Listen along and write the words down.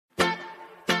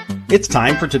It's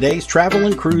time for today's travel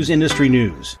and cruise industry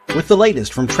news. With the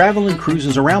latest from travel and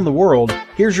cruises around the world,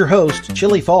 here's your host,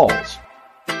 Chili Falls.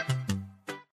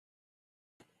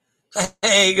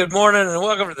 Hey, good morning and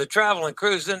welcome to the Travel and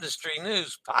Cruise Industry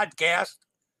News Podcast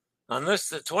on this,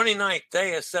 the 29th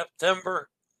day of September,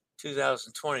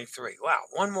 2023. Wow,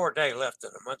 one more day left in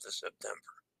the month of September.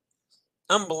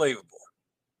 Unbelievable.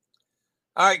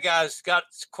 All right, guys, got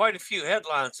quite a few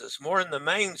headlines this morning. The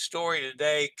main story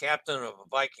today, captain of a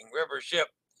Viking River ship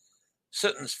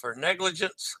sentenced for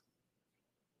negligence.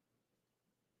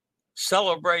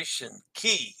 Celebration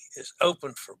Key is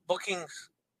open for bookings.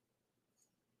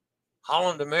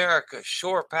 Holland America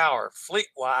Shore Power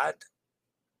fleet-wide.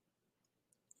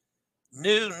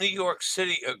 New New York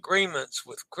City agreements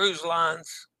with cruise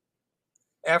lines.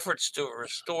 Efforts to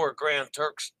restore Grand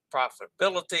Turk's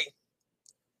profitability.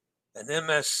 An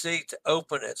MSC to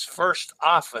open its first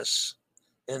office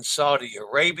in Saudi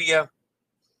Arabia.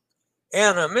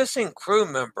 And a missing crew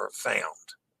member found.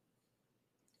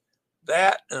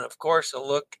 That, and of course, a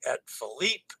look at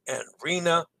Philippe and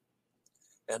Rena.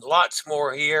 And lots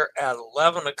more here at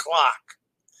 11 o'clock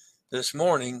this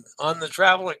morning on the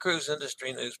Travel and Cruise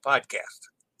Industry News Podcast.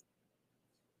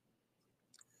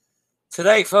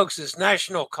 Today, folks, is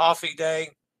National Coffee Day.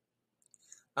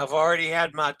 I've already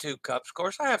had my 2 cups. Of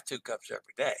course, I have 2 cups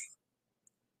every day.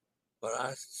 But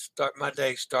my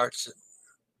day starts at,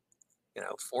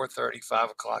 4:30, 5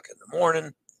 o'clock in the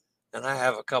morning, and I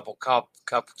have a couple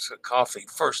cups of coffee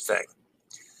first thing.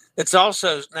 It's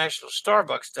also National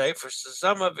Starbucks Day for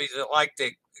some of you that like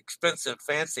the expensive,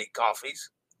 fancy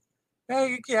coffees.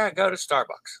 Hey, yeah, go to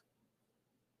Starbucks.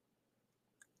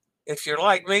 If you're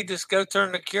like me, just go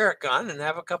turn the Keurig on and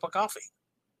have a cup of coffee.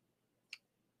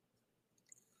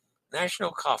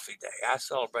 National Coffee Day. I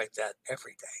celebrate that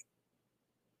every day.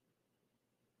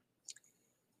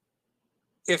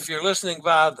 If you're listening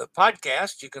via the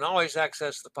podcast, you can always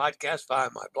access the podcast via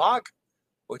my blog,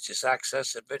 which is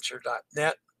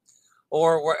accessadventure.net,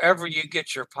 or wherever you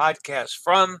get your podcasts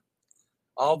from.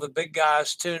 All the big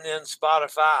guys tune in: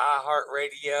 Spotify,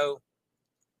 iHeartRadio,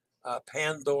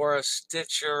 Pandora,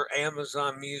 Stitcher,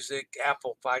 Amazon Music,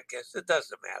 Apple Podcasts. It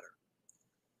doesn't matter.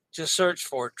 Just search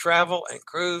for Travel and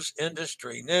Cruise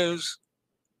Industry News,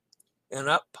 and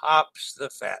up pops the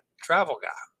fat travel guy.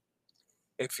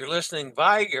 If you're listening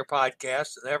via your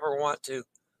podcast and ever want to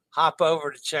hop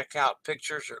over to check out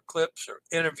pictures or clips or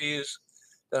interviews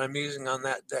that I'm using on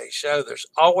that day's show, there's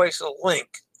always a link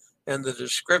in the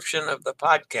description of the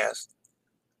podcast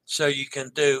so you can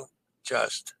do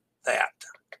just that.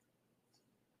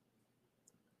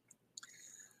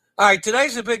 All right,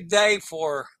 today's a big day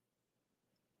for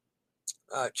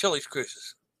Chili's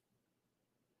Cruises.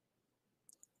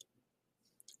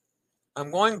 I'm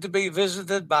going to be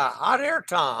visited by Hot Air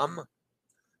Tom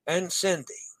and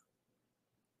Cindy.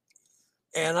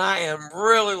 And I am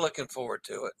really looking forward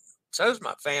to it. So's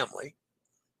my family.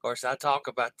 Of course, I talk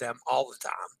about them all the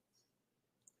time.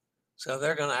 So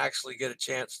they're going to actually get a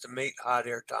chance to meet Hot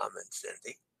Air Tom and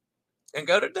Cindy and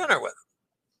go to dinner with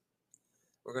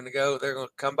them. They're going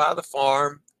to come by the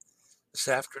farm this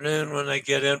afternoon when they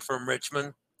get in from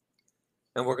Richmond.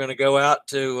 And we're going to go out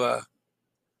to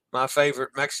my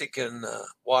favorite Mexican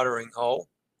watering hole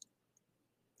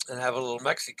and have a little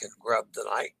Mexican grub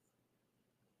tonight.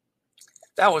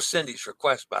 That was Cindy's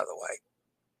request, by the way.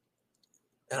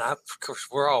 And of course,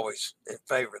 we're always in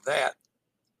favor of that.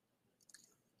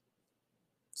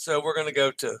 So we're going to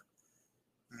go to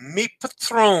Mi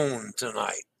Patron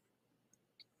tonight.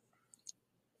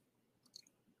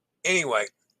 Anyway,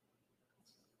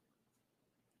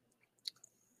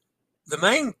 the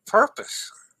main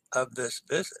purpose of this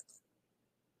visit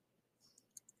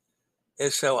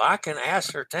is so I can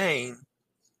ascertain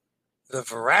the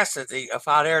veracity of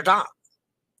Hot Air Tom.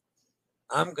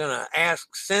 I'm going to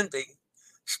ask Cindy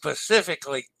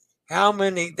specifically how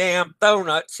many damn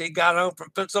donuts he got home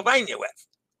from Pennsylvania with.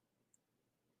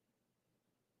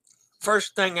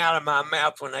 First thing out of my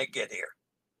mouth when they get here,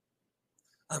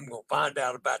 I'm going to find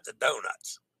out about the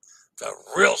donuts. The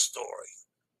real story.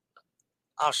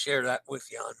 I'll share that with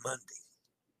you on Monday.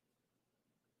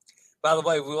 By the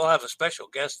way, we will have a special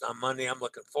guest on Monday. I'm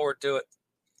looking forward to it.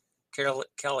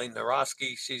 Kelly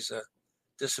Narosky. She's a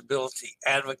disability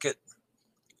advocate.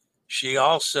 She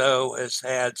also has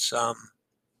had some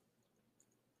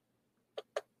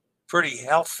pretty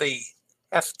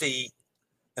hefty,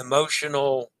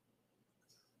 emotional,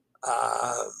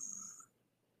 and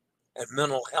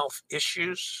mental health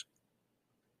issues.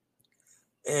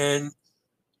 And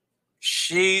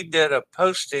she did a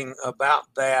posting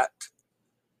about that.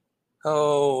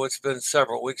 Oh, it's been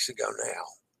several weeks ago now.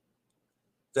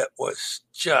 That was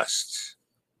just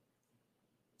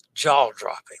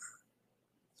jaw-dropping.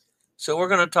 So we're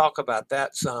going to talk about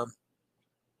that some,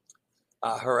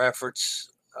 her efforts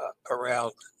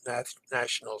around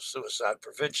National Suicide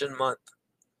Prevention Month,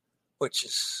 which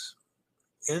is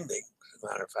ending, as a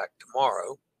matter of fact,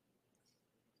 tomorrow.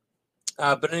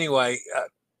 But anyway,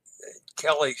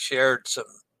 Kelly shared some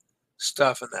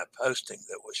stuff in that posting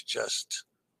that was just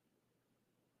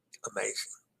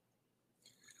amazing.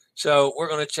 So we're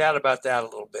going to chat about that a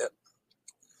little bit.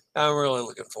 I'm really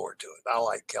looking forward to it. I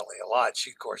like Kelly a lot.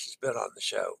 She, of course, has been on the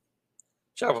show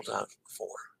several times before.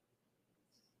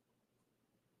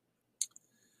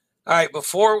 All right,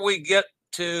 before we get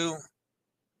to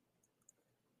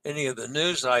any of the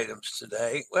news items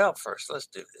today, well, first, let's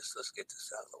do this. Let's get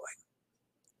this out of the way.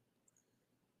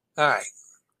 All right.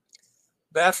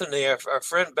 Bethany, our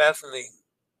friend Bethany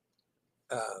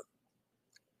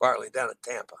Bartley down in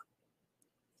Tampa,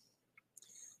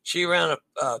 she ran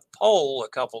a poll a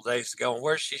couple days ago on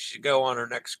where she should go on her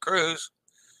next cruise.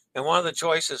 And one of the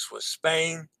choices was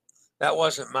Spain. That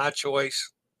wasn't my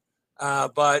choice,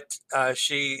 but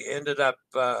she ended up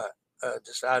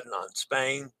deciding on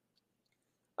Spain.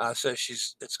 So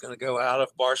it's going to go out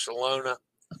of Barcelona,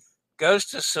 goes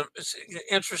to some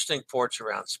interesting ports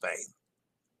around Spain.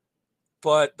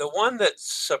 But the one that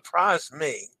surprised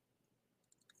me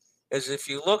is if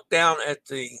you look down at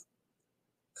the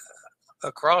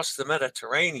across the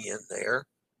Mediterranean there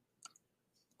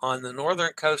on the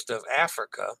northern coast of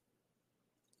Africa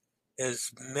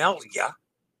is Melilla.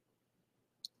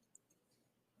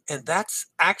 And that's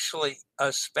actually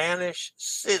a Spanish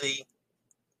city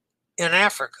in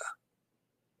Africa.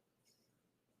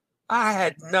 I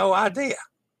had no idea.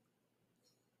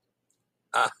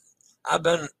 I've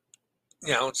been,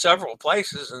 in several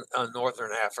places in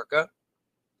northern Africa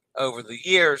over the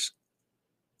years,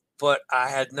 but I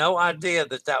had no idea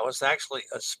that that was actually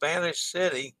a Spanish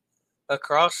city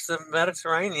across the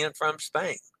Mediterranean from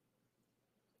Spain.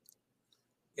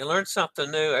 You learn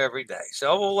something new every day.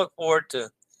 So we'll look forward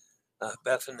to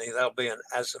Bethany. That'll be an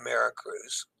Azamara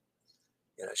cruise.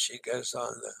 She goes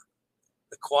on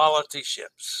the quality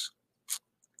ships.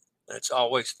 And it's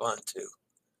always fun to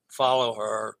follow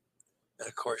her. And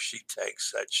of course, she takes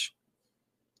such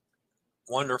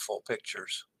wonderful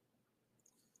pictures.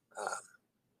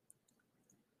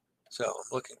 So I'm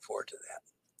looking forward to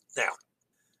that. Now,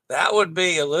 that would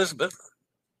be Elizabeth.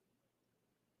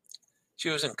 She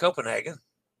was in Copenhagen.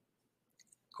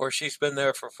 Of course, she's been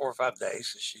there for 4 or 5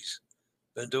 days. She's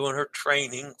been doing her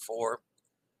training for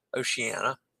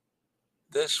Oceania.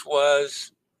 This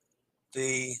was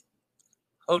the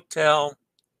Hotel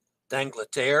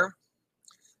d'Angleterre.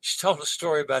 She told a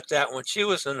story about that when she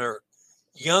was in her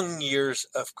young years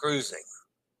of cruising,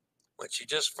 when she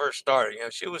just first started.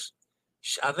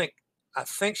 I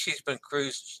think she's been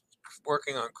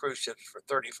working on cruise ships for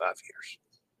 35 years.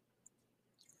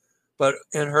 But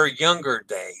in her younger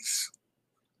days,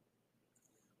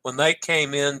 when they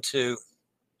came into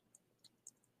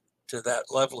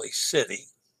that lovely city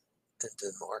in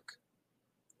Denmark,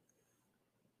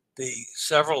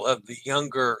 several of the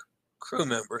younger crew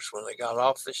members, when they got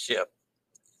off the ship,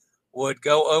 would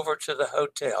go over to the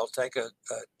hotel, take a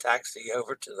taxi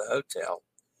over to the hotel,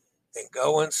 and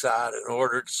go inside and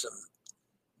order some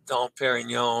Dom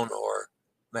Perignon or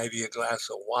maybe a glass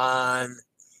of wine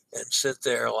and sit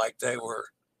there like they were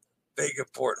big,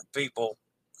 important people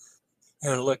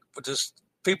and just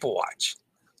people watch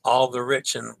all the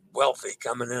rich and wealthy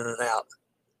coming in and out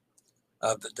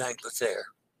of the d'Angleterre.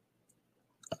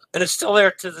 And it's still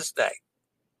there to this day.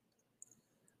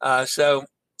 So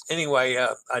anyway,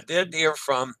 I did hear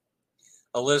from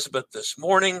Elizabeth this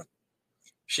morning.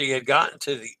 She had gotten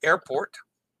to the airport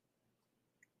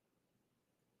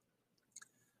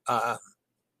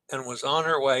and was on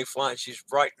her way flying. She's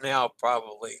right now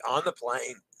probably on the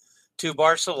plane to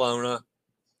Barcelona.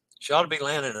 She ought to be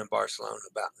landing in Barcelona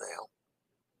about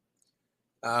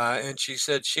now. And she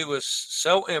said she was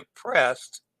so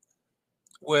impressed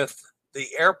with the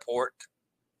airport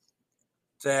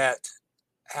that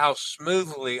how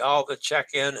smoothly all the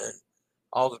check-in and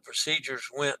all the procedures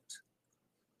went,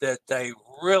 that they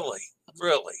really,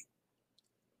 really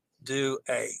do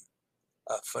a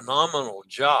phenomenal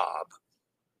job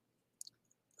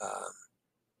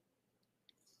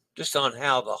just on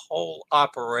how the whole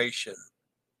operation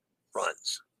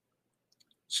runs.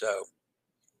 So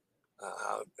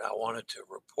I wanted to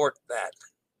report that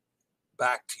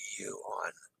back to you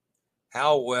on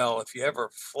how well, if you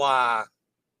ever fly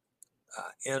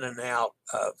in and out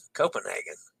of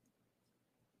Copenhagen,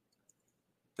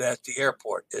 that the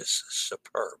airport is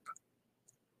superb.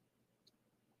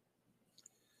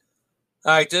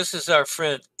 All right, this is our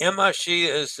friend Emma. She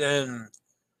is in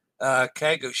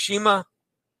Kagoshima,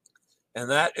 and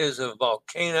that is a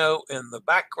volcano in the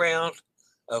background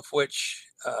of which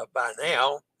by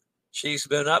now she's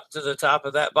been up to the top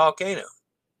of that volcano.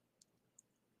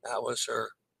 That was her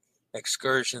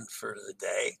excursion for the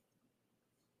day.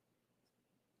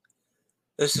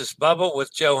 This is Bubba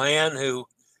with Joanne, who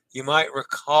you might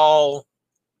recall,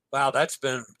 wow, that's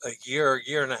been a year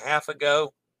and a half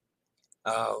ago.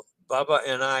 Bubba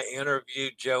and I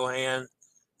interviewed Joanne,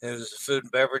 who's a food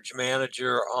and beverage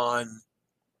manager on,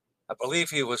 I believe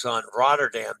he was on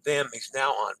Rotterdam then. He's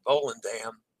now on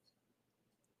Volendam.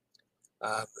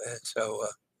 And so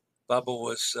Bubba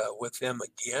was with him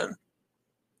again.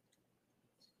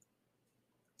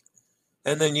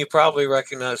 And then you probably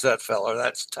recognize that fella.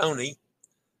 That's Tony,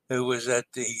 who was at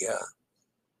the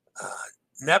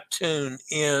Neptune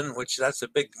Inn, which that's a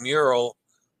big mural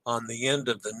on the end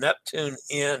of the Neptune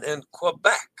Inn in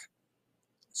Quebec.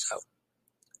 So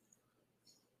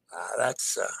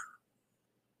that's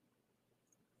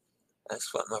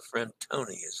what my friend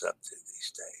Tony is up to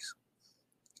these days.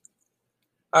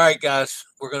 All right, guys,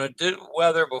 we're going to do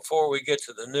weather before we get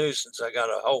to the news, since I got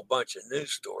a whole bunch of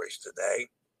news stories today.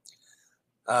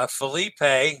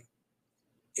 Felipe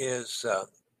is,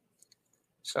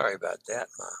 sorry about that,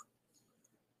 my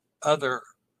other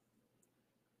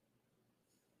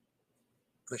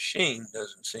machine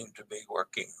doesn't seem to be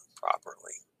working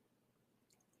properly.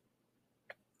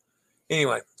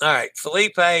 Anyway, all right,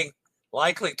 Felipe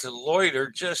likely to loiter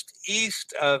just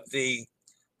east of the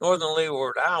Northern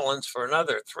Leeward Islands for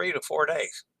another 3 to 4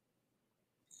 days.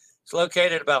 It's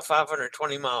located about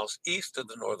 520 miles east of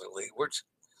the Northern Leewards.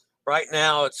 Right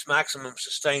now, its maximum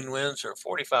sustained winds are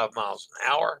 45 miles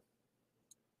an hour.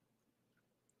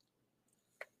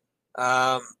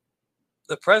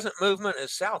 The present movement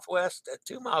is southwest at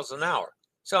 2 miles an hour.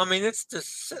 So, I mean, it's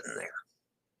just sitting there.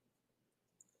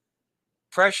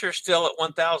 Pressure still at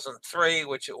 1,003,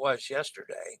 which it was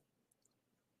yesterday.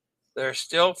 They're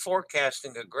still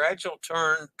forecasting a gradual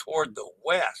turn toward the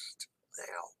west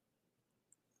now,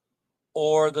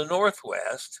 or the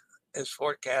northwest is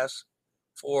forecast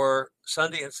for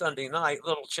Sunday and Sunday night.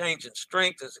 Little change in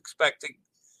strength is expected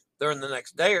during the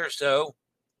next day or so.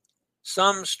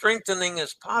 Some strengthening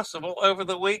is possible over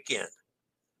the weekend.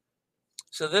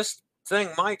 So this thing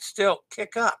might still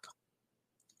kick up.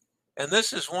 And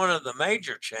this is one of the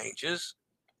major changes,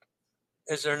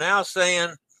 is they're now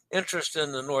saying interest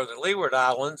in the Northern Leeward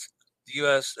Islands, the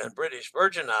U.S. and British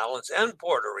Virgin Islands, and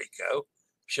Puerto Rico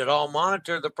should all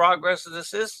monitor the progress of the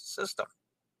system.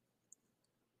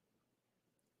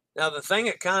 Now, the thing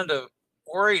that kind of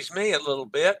worries me a little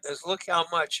bit is look how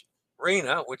much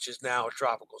Rena, which is now a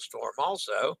tropical storm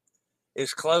also,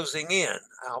 is closing in,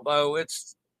 although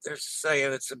they're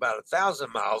saying it's about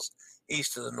 1,000 miles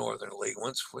east of the Northern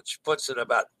Leeward, which puts it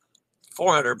about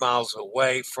 400 miles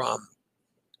away from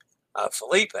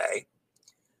Felipe.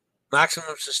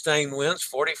 Maximum sustained winds,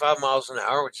 45 miles an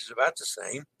hour, which is about the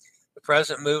same. The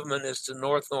present movement is to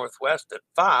north-northwest at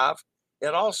 5.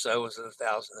 It also is at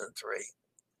 1,003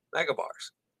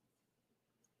 megabars.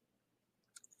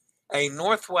 A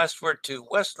northwestward to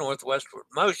west-northwestward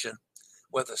motion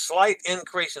with a slight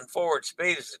increase in forward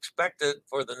speed is expected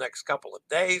for the next couple of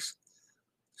days.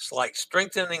 Slight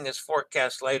strengthening is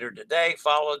forecast later today,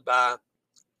 followed by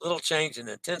little change in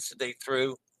intensity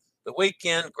through the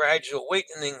weekend. Gradual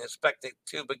weakening expected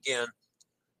to begin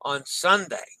on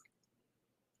Sunday.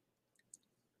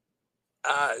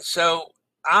 So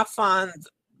I find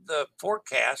the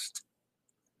forecast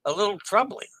a little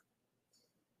troubling.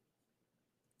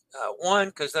 One,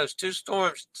 because those two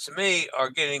storms to me are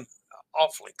getting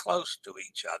awfully close to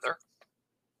each other.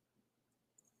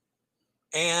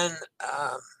 And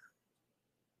I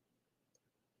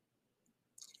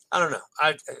don't know.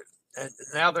 And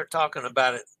now they're talking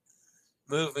about it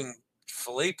moving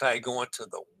Felipe going to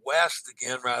the west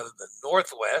again rather than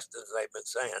northwest, as they've been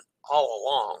saying all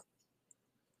along.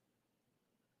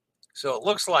 So it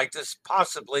looks like this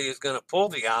possibly is going to pull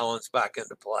the islands back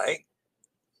into play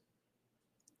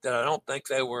that I don't think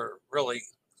they were really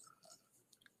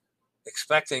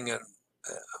expecting and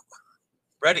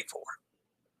ready for.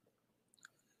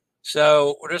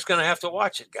 So we're just going to have to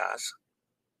watch it, guys.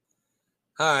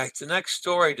 All right, the next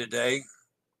story today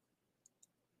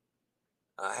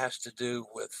has to do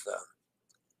with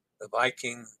the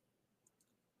Viking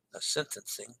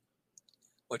sentencing,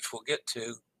 which we'll get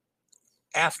to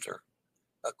after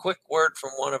a quick word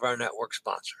from one of our network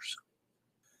sponsors.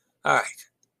 All right,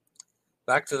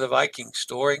 back to the Viking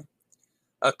story.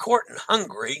 A court in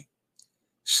Hungary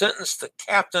sentenced the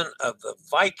captain of the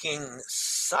Viking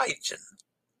Seigen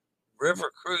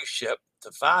river cruise ship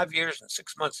to 5 years and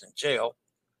 6 months in jail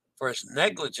for his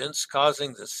negligence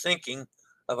causing the sinking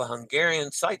of a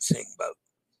Hungarian sightseeing boat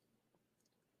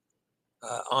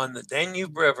on the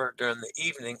Danube River during the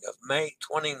evening of May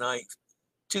 29th,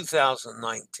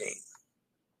 2019.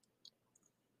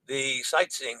 The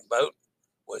sightseeing boat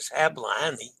was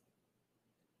Hablani.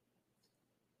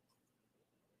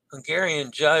 Hungarian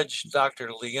judge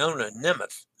Dr. Leona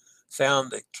Nemeth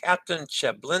found that Captain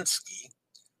Chablinski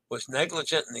was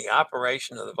negligent in the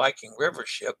operation of the Viking River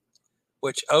ship,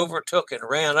 which overtook and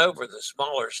ran over the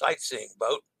smaller sightseeing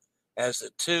boat as the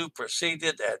two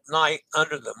proceeded at night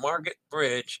under the Margit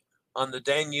Bridge on the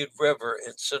Danube River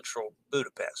in central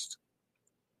Budapest.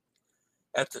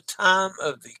 At the time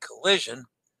of the collision,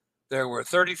 there were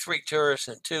 33 tourists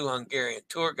and 2 Hungarian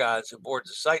tour guides aboard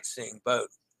the sightseeing boat,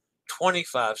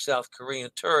 25 South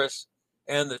Korean tourists,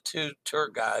 and the 2 tour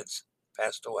guides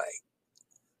passed away.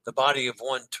 The body of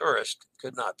 1 tourist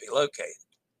could not be located.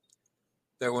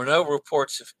 There were no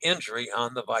reports of injury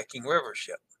on the Viking River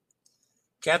ship.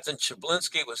 Captain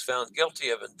Chablinski was found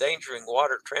guilty of endangering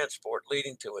water transport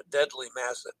leading to a deadly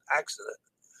massive accident,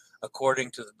 according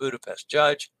to the Budapest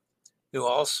judge, who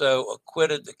also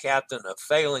acquitted the captain of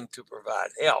failing to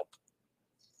provide help.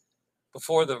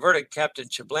 Before the verdict, Captain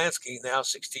Chablinski, now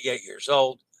 68 years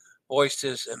old, voiced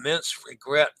his immense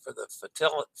regret for the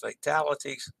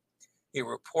fatalities. He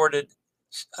reportedly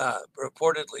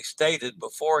stated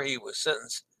before he was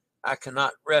sentenced, "I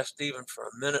cannot rest even for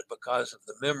a minute because of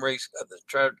the memories of the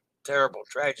terrible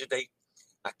tragedy.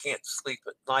 I can't sleep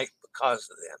at night because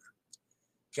of them."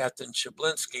 Captain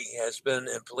Chablinski has been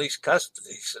in police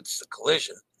custody since the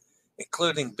collision,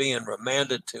 including being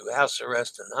remanded to house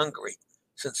arrest in Hungary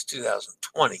since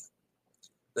 2020.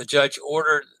 The judge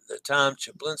ordered the time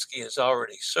Chablinski has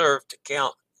already served to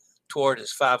count toward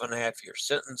his 5.5-year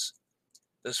sentence.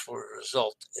 This will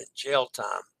result in jail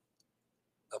time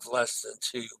of less than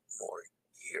 2 more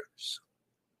years.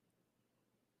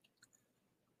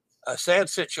 A sad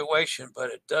situation,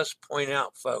 but it does point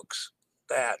out, folks,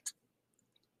 that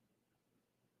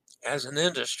as an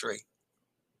industry,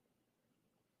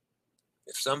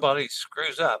 if somebody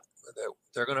screws up,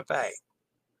 they're going to pay.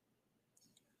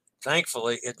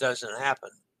 Thankfully, it doesn't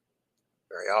happen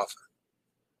very often.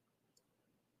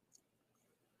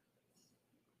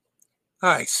 All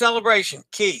right, Celebration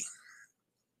Key.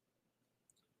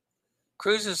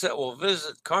 Cruises that will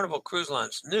visit Carnival Cruise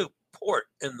Line's new port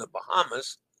in the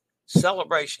Bahamas,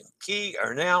 Celebration Key,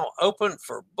 are now open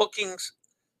for bookings.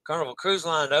 Carnival Cruise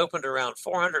Line opened around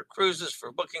 400 cruises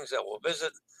for bookings that will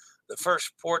visit the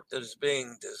first port that is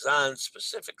being designed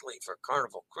specifically for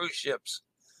Carnival cruise ships.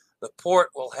 The port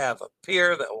will have a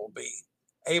pier that will be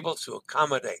able to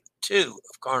accommodate 2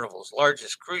 of Carnival's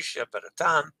largest cruise ship at a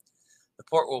time. The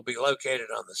port will be located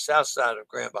on the south side of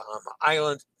Grand Bahama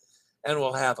Island and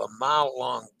will have a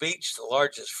mile-long beach, the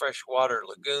largest freshwater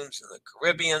lagoons in the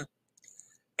Caribbean,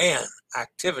 and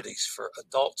activities for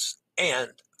adults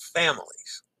and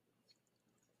families.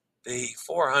 The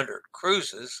 400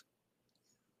 cruises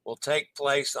will take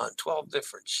place on 12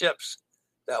 different ships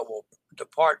that will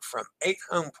depart from 8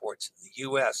 home ports in the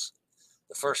U.S.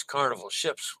 The first Carnival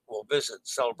ships will visit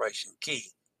Celebration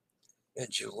Key in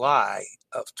July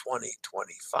of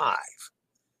 2025.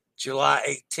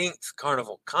 July 18th,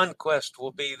 Carnival Conquest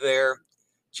will be there.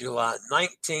 July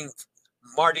 19th,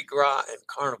 Mardi Gras and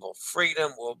Carnival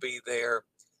Freedom will be there.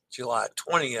 July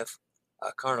 20th,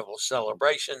 Carnival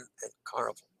Celebration and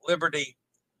Carnival Liberty.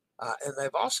 And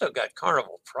they've also got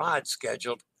Carnival Pride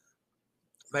scheduled.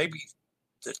 Maybe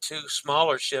the 2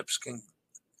 smaller ships can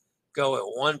go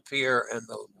at one pier and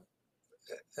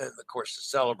of course the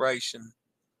Celebration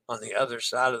on the other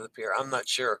side of the pier. I'm not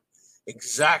sure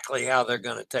exactly how they're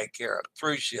going to take care of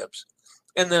cruise ships.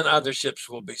 And then other ships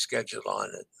will be scheduled on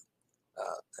at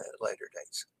later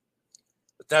dates.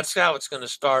 But that's how it's going to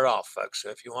start off, folks. So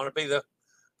if you want to be the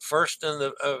first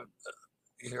in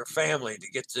your family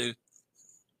to get to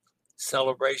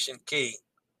Celebration Key,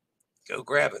 go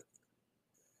grab it.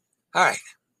 All right.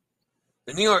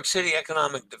 The New York City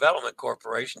Economic Development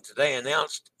Corporation today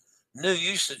announced new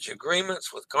usage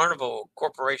agreements with Carnival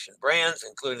Corporation brands,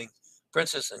 including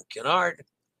Princess and Cunard,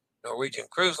 Norwegian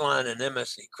Cruise Line, and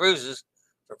MSC Cruises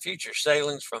for future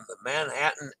sailings from the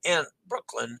Manhattan and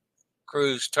Brooklyn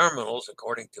cruise terminals,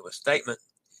 according to a statement.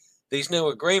 These new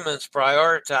agreements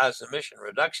prioritize emission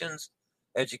reductions,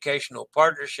 educational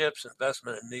partnerships,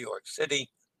 investment in New York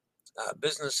City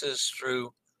businesses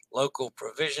through local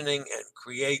provisioning, and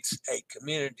creates a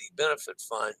community benefit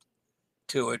fund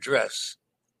to address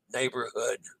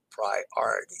neighborhood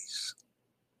priorities.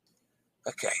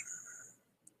 Okay.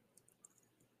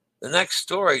 The next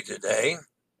story today,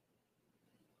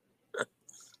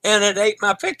 and it ate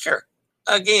my picture.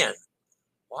 again.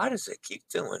 Why does it keep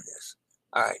doing this?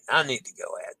 All right, I need to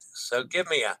go add this. So give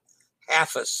me a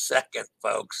half a second,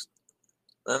 folks.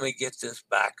 Let me get this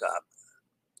back up.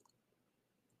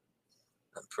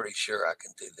 I'm pretty sure I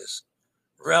can do this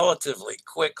relatively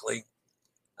quickly.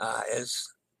 As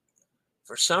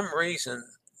for some reason,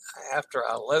 after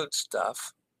I load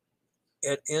stuff,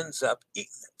 it ends up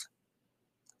eating it.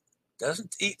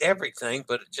 Doesn't eat everything,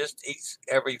 but it just eats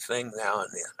everything now and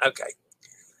then. Okay,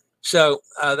 so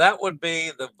that would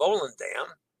be the Volendam,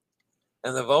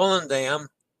 and the Volendam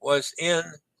was in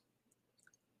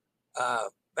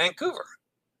Vancouver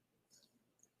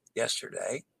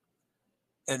yesterday,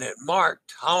 and it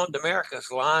marked Holland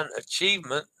America's line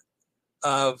achievement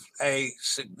of a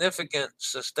significant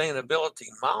sustainability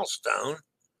milestone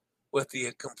with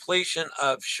the completion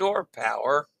of shore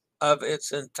power of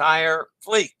its entire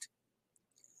fleet.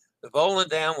 The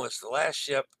Volendam was the last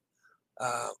ship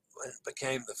and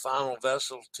became the final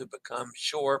vessel to become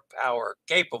shore power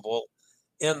capable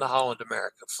in the Holland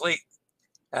America fleet,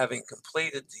 having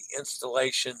completed the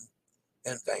installation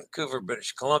in Vancouver,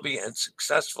 British Columbia, and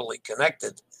successfully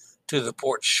connected to the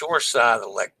port's shoreside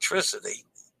electricity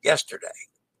yesterday.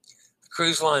 The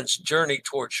cruise line's journey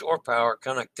toward shore power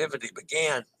connectivity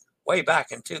began way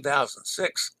back in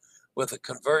 2006 with the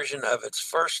conversion of its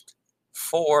first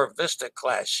 4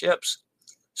 Vista-class ships.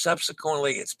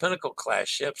 Subsequently, its Pinnacle-class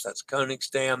ships, that's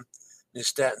Koningsdam,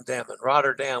 Nieuw Dam, and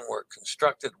Rotterdam, were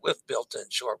constructed with built-in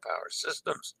shore power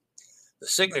systems. The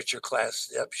Signature-class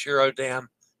ships, Eurodam,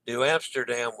 New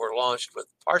Amsterdam, were launched with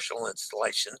partial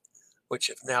installation, which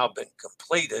have now been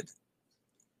completed,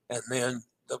 and then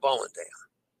the Volendam.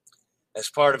 As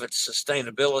part of its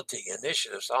sustainability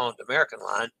initiatives, Holland American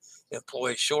Line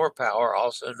employs shore power,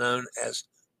 also known as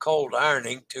cold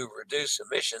ironing, to reduce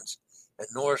emissions and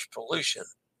noise pollution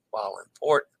while in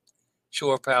port.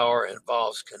 Shore power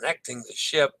involves connecting the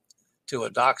ship to a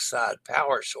dockside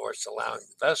power source, allowing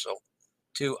the vessel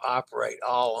to operate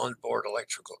all onboard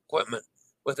electrical equipment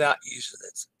without using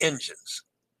its engines.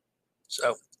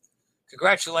 So,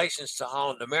 congratulations to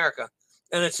Holland America.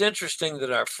 And it's interesting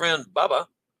that our friend Bubba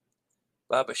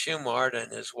Schumard,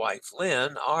 and his wife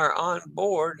Lynn are on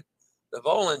board the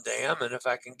Volendam. And if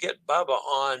I can get Bubba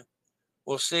on,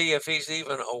 we'll see if he's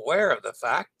even aware of the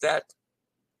fact that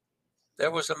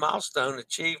there was a milestone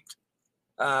achieved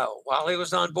while he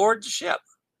was on board the ship.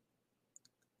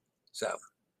 So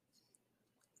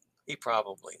he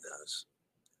probably knows.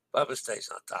 Bubba stays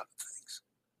on top of things.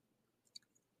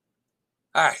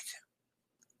 All right.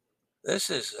 This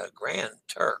is a Grand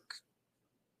Turk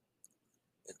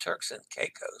in Turks and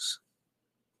Caicos.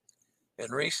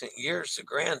 In recent years, the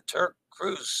Grand Turk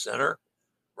Cruise Center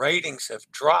ratings have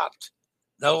dropped,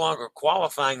 no longer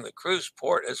qualifying the cruise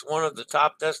port as one of the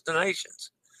top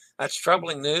destinations. That's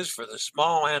troubling news for the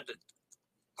small-landed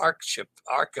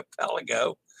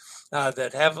archipelago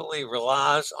that heavily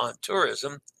relies on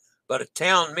tourism, but a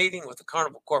town meeting with the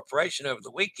Carnival Corporation over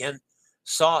the weekend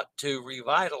sought to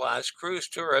revitalize cruise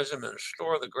tourism and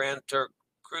restore the Grand Turk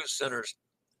Cruise Center's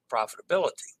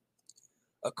profitability.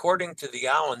 According to the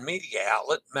island media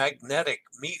outlet Magnetic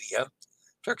Media,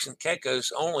 Turks and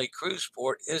Caicos' only cruise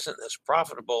port isn't as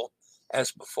profitable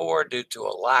as before due to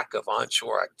a lack of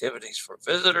onshore activities for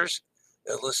visitors,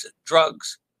 illicit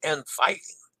drugs, and fighting.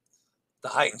 The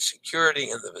heightened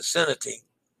security in the vicinity,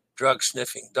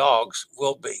 drug-sniffing dogs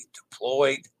will be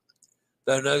deployed.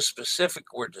 Though no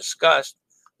specifics were discussed,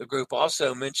 the group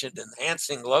also mentioned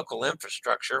enhancing local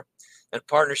infrastructure and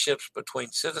partnerships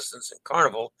between citizens and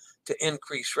Carnival to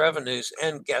increase revenues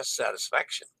and guest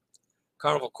satisfaction.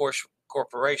 Carnival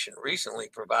Corporation recently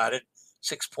provided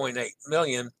 $6.8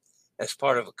 million as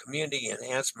part of a community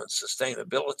enhancement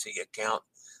sustainability account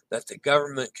that the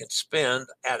government can spend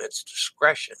at its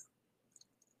discretion,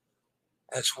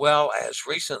 as well as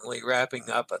recently wrapping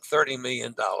up a $30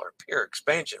 million pier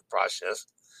expansion process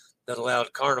that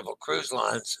allowed Carnival Cruise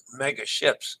Line's mega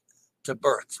ships to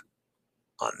berth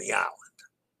on the island.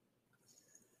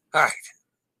 All right.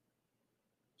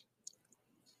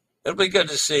 It'll be good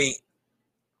to see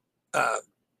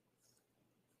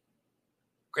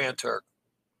Grand Turk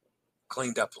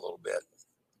cleaned up a little bit.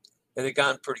 It had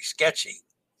gotten pretty sketchy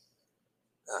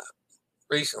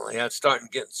recently. I was starting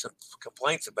getting some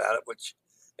complaints about it, which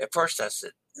at first I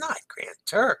said, not Grand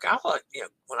Turk.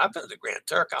 When I've been to Grand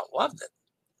Turk, I loved it.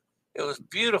 It was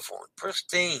beautiful and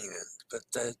pristine. But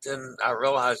then I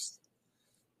realized,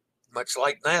 much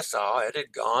like Nassau, it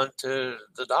had gone to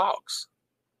the dogs.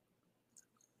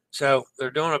 So they're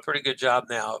doing a pretty good job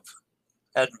now of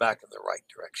heading back in the right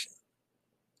direction.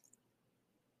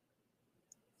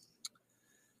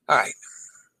 All right.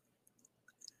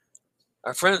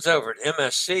 Our friends over at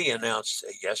MSC announced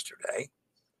yesterday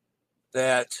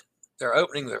that they're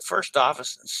opening their first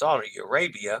office in Saudi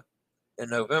Arabia in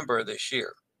November of this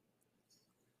year.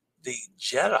 The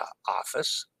Jeddah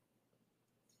office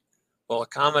will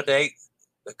accommodate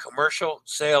the commercial,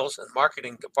 sales, and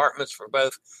marketing departments for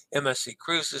both MSC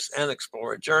Cruises and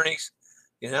Explorer Journeys.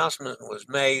 The announcement was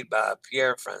made by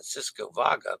Pierre Francisco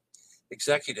Vaga,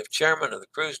 executive chairman of the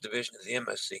cruise division of the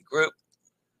MSC Group.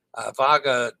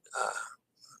 Vaga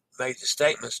made the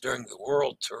statements during the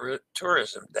World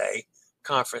Tourism Day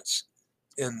conference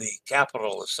in the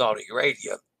capital of Saudi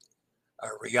Arabia,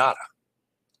 Riyadh.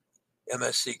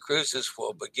 MSC Cruises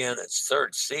will begin its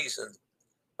third season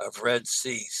of Red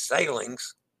Sea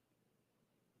sailings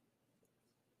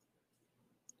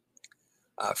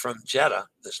from Jeddah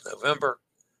this November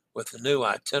with a new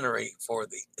itinerary for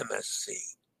the MSC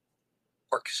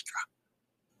Orchestra.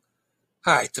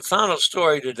 All right, the final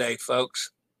story today,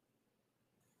 folks.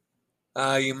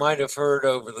 You might have heard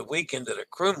over the weekend that a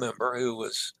crew member who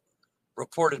was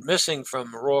reported missing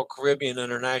from the Royal Caribbean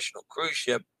International cruise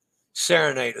ship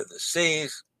Serenade of the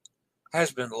Seas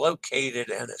has been located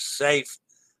and is safe.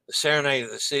 The Serenade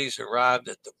of the Seas arrived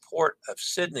at the port of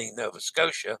Sydney, Nova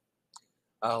Scotia,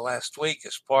 last week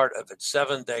as part of its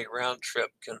 7-day round-trip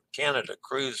Canada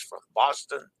cruise from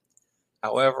Boston.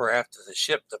 However, after the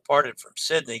ship departed from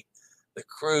Sydney, the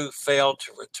crew failed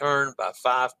to return by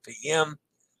 5 p.m.,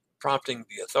 prompting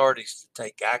the authorities to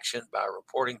take action by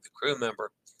reporting the crew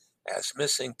member as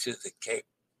missing to the Cape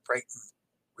Breton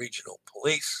Regional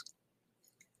Police.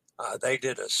 They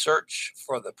did a search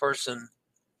for the person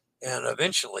and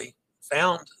eventually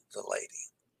found the lady.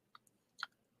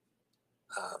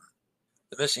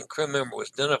 The missing crew member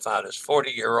was identified as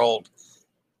 40-year-old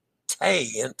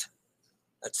Tayent,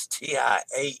 that's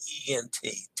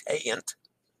T-I-A-E-N-T, Tayent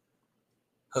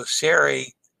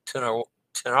Hoseri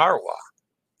Tenarwa,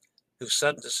 whose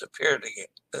sudden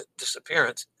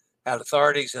disappearance had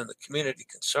authorities and the community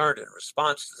concerned. In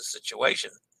response to the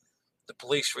situation, the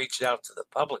police reached out to the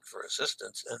public for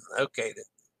assistance and located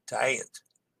Tayent.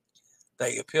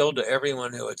 They appealed to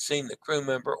everyone who had seen the crew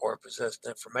member or possessed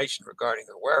information regarding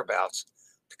her whereabouts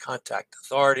to contact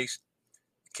authorities.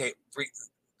 The Cape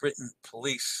Breton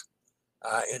Police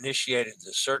initiated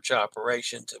the search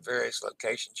operation to various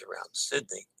locations around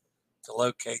Sydney to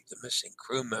locate the missing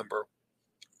crew member.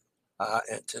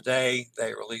 And today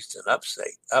they released an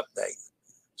update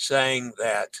saying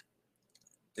that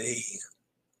the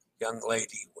young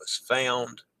lady was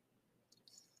found,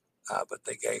 but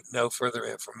they gave no further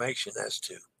information as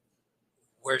to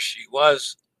where she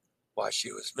was, why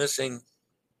she was missing,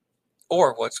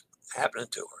 or what's happening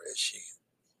to her. Is she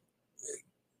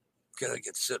going to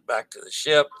get sent back to the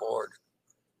ship, or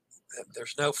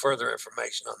there's no further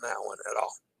information on that one at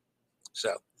all.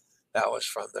 So that was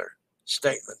from their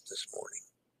statement this morning.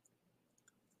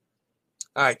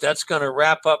 All right, that's going to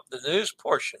wrap up the news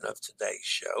portion of today's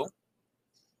show.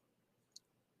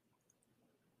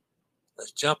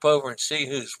 Let's jump over and see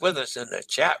who's with us in the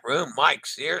chat room.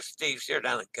 Mike's here. Steve's here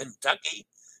down in Kentucky.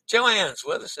 Joanne's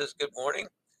with us. Says good morning.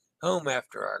 Home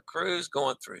after our cruise,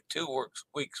 going through 2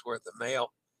 weeks worth of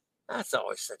mail. That's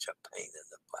always such a pain in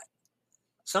the butt.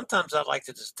 Sometimes I'd like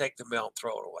to just take the mail and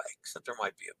throw it away, except there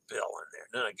might be a bill in there.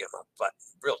 Then I get my butt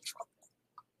in real trouble.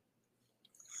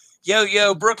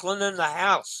 Yo, Brooklyn in the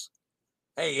house.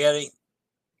 Hey, Eddie.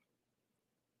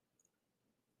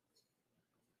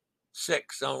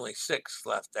 Only six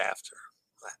left after.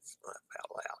 That's not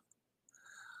out loud.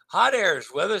 Hot Air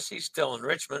is with us. He's still in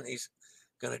Richmond. He's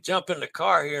going to jump in the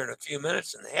car here in a few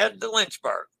minutes and head to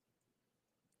Lynchburg.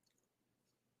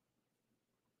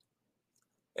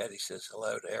 Eddie says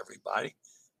hello to everybody.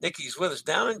 Nikki's with us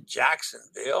down in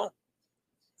Jacksonville.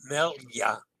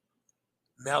 Melilla,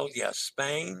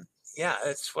 Spain. Yeah,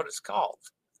 that's what it's called.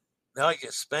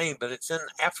 Melilla, Spain, but it's in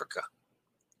Africa.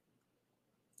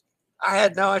 I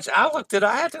had no idea.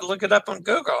 I had to look it up on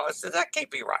Google. I said, that can't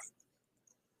be right.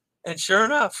 And sure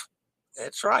enough,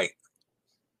 it's right.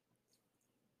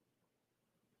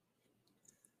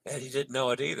 And he didn't know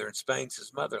it either. And Spain's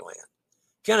his motherland.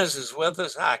 Kenneth is with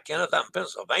us. Hi, Kenneth. I'm in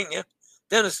Pennsylvania.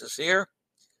 Dennis is here.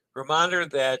 Reminder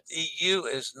that EU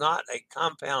is not a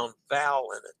compound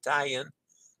vowel in Italian,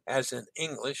 as in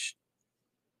English.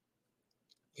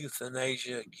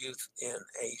 Euthanasia, youth in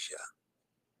Asia.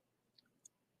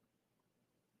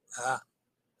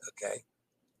 Okay.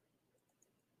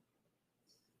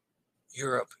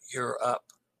 Europe, you're up.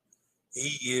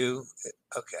 EU,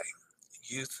 okay.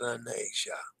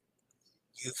 Euthanasia.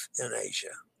 Youth in Asia.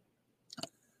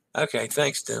 Okay,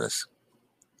 thanks, Dennis.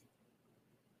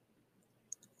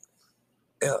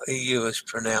 EU is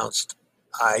pronounced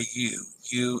IU.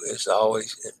 U is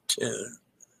always in tune.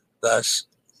 Thus,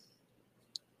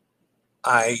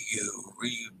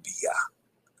 Iuribia.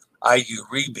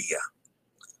 Iuribia.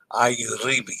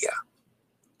 Iuribia.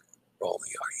 Roll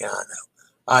the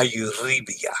Ariano.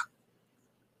 Iuribia.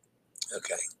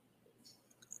 Okay.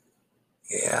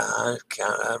 Yeah, I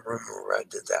remember I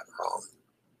did that wrong.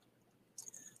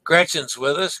 Gretchen's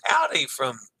with us. Howdy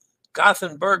from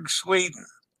Gothenburg, Sweden.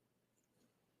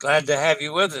 Glad to have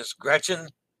you with us, Gretchen,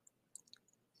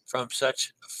 from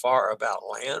such far about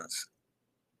lands.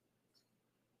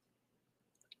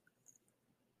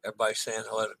 Everybody's saying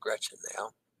hello to Gretchen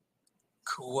now.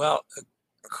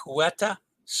 Cueta,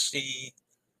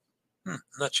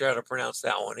 not sure how to pronounce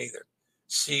that one either.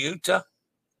 Ceuta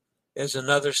is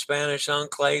another Spanish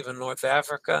enclave in North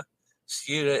Africa.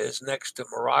 Ceuta is next to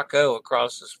Morocco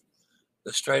across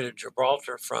the Strait of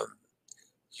Gibraltar from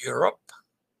Europe.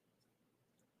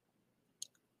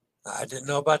 I didn't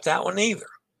know about that one either.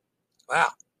 Wow,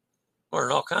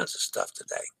 learning all kinds of stuff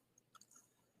today.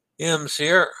 M's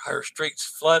here, her streets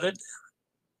flooded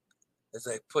as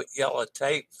they put yellow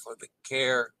tape for the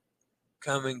care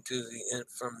coming to the end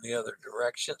from the other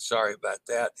direction. Sorry about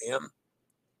that, M.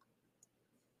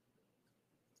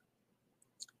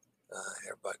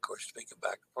 Everybody, of course, speaking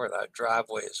back and forth. Our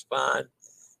driveway is fine,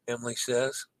 Emily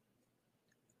says.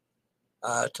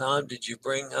 Tom, did you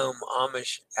bring home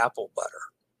Amish apple butter?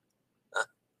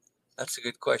 That's a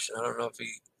good question. I don't know if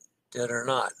he did or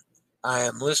not. I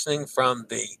am listening from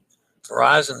the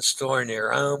Verizon store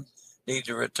near home. Need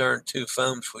to return 2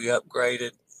 phones we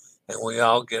upgraded, and we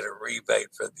all get a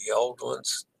rebate for the old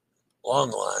ones. Long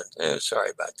line.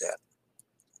 Sorry about that.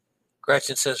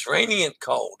 Gretchen says, rainy and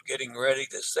cold, getting ready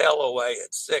to sail away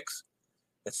at 6.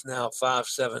 It's now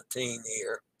 5:17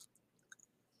 here.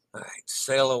 All right,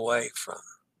 sail away from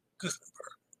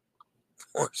Gothenburg.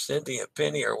 Poor Cindy and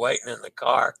Penny are waiting in the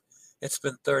car. It's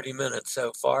been 30 minutes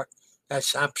so far.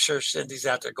 I'm sure Cindy's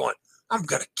out there going, I'm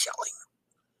going to kill him.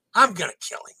 I'm going to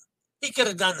kill him. He could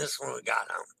have done this when we got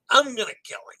home. I'm going to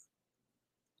kill him.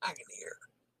 I can hear her.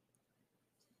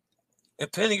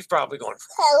 And Penny's probably going,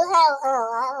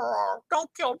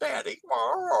 don't kill Daddy.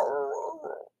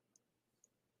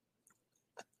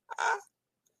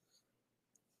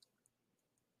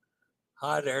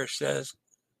 Hot Air says,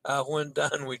 when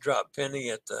done, we drop Penny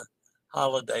at the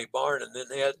Holiday Barn and then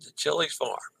head to Chili's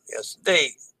farm. Yes,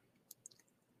 indeed.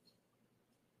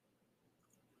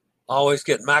 Always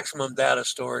get maximum data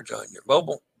storage on your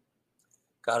mobile.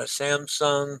 Got a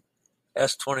Samsung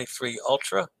S23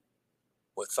 Ultra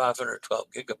with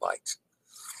 512 gigabytes.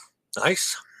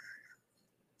 Nice.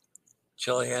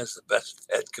 Chili has the best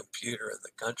fed computer in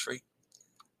the country.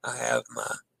 I have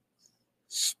my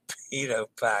Speedo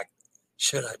pack.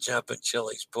 Should I jump in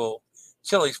Chili's pool?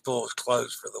 Chili's pool is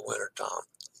closed for the winter, Tom.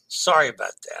 Sorry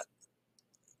about that.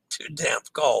 Too damn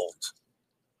cold.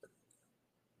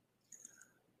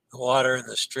 The water in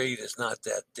the street is not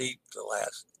that deep.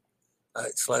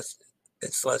 It's less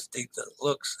deep than it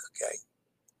looks.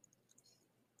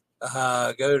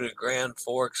 Okay. Go to Grand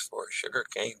Forks for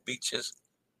sugarcane beaches.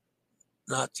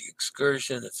 Not the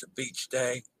excursion. It's a beach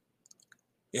day.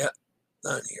 Yep,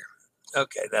 none here.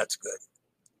 Okay, that's good.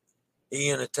 E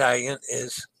in Italian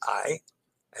is I,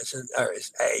 is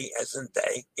A as in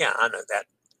they. Yeah, I know that.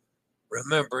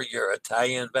 Remember your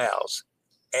Italian vowels.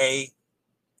 A,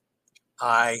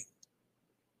 I,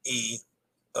 E,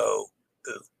 O,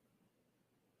 U.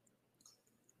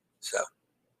 So,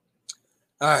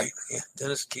 all right. Yeah,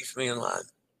 Dennis keeps me in line.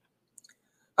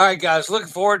 All right, guys. Looking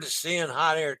forward to seeing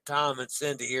Hot Air Tom and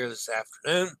Cindy here this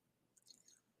afternoon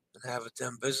and having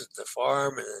them visit the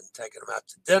farm and then taking them out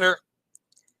to dinner.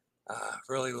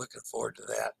 Really looking forward to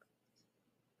that.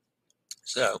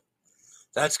 So,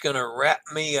 that's going to wrap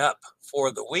me up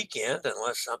for the weekend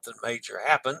unless something major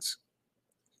happens.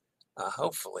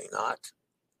 Hopefully not,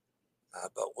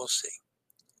 but we'll see.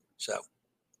 So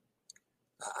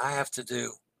I have to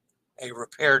do a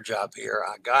repair job here.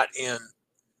 I got in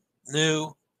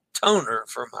new toner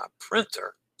for my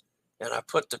printer, and I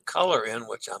put the color in,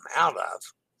 which I'm out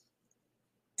of,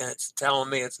 and it's telling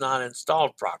me it's not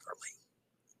installed properly.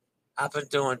 I've been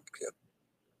doing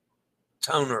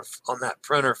toner on that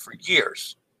printer for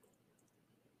years.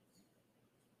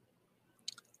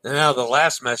 Now the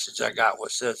last message I got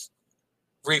was says,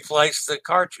 replace the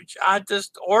cartridge. I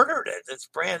just ordered it. It's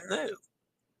brand new.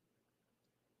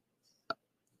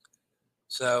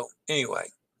 So anyway,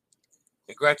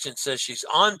 Gretchen says she's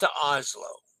on to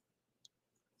Oslo.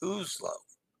 Oslo.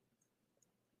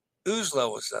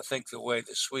 Oslo is, I think, the way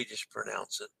the Swedish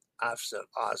pronounce it. I've said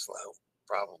Oslo,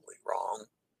 probably wrong.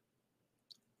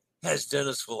 As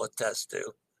Dennis will attest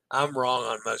to, I'm wrong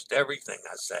on most everything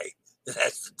I say that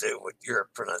has to do with your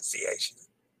pronunciation.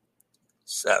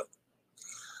 So,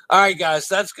 all right, guys,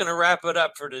 that's going to wrap it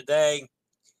up for today.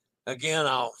 Again,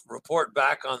 I'll report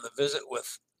back on the visit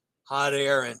with Hot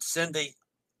Air and Cindy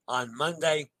on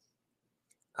Monday.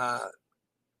 And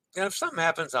if something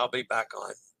happens, I'll be back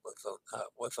on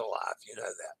with a live. You know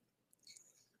that.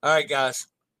 All right, guys.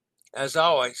 As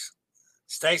always,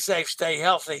 stay safe, stay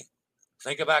healthy.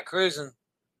 Think about cruising.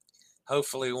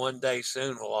 Hopefully, one day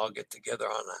soon we'll all get together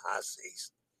on the high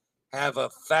seas. Have a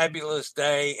fabulous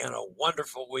day and a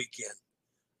wonderful weekend.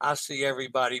 I'll see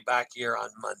everybody back here on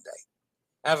Monday.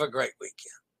 Have a great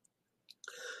weekend.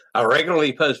 I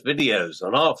regularly post videos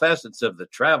on all facets of the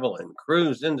travel and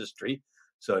cruise industry.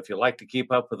 So if you like to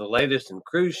keep up with the latest in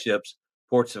cruise ships,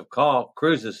 ports of call,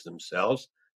 cruises themselves,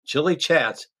 chilly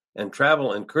chats, and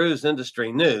travel and cruise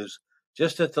industry news,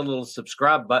 just hit the little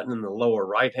subscribe button in the lower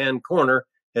right-hand corner.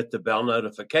 Hit the bell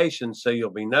notification so you'll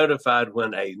be notified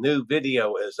when a new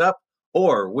video is up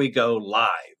or we go live.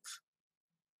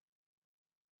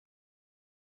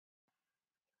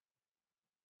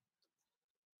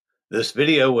 This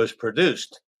video was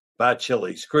produced by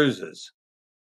Chili's Cruises.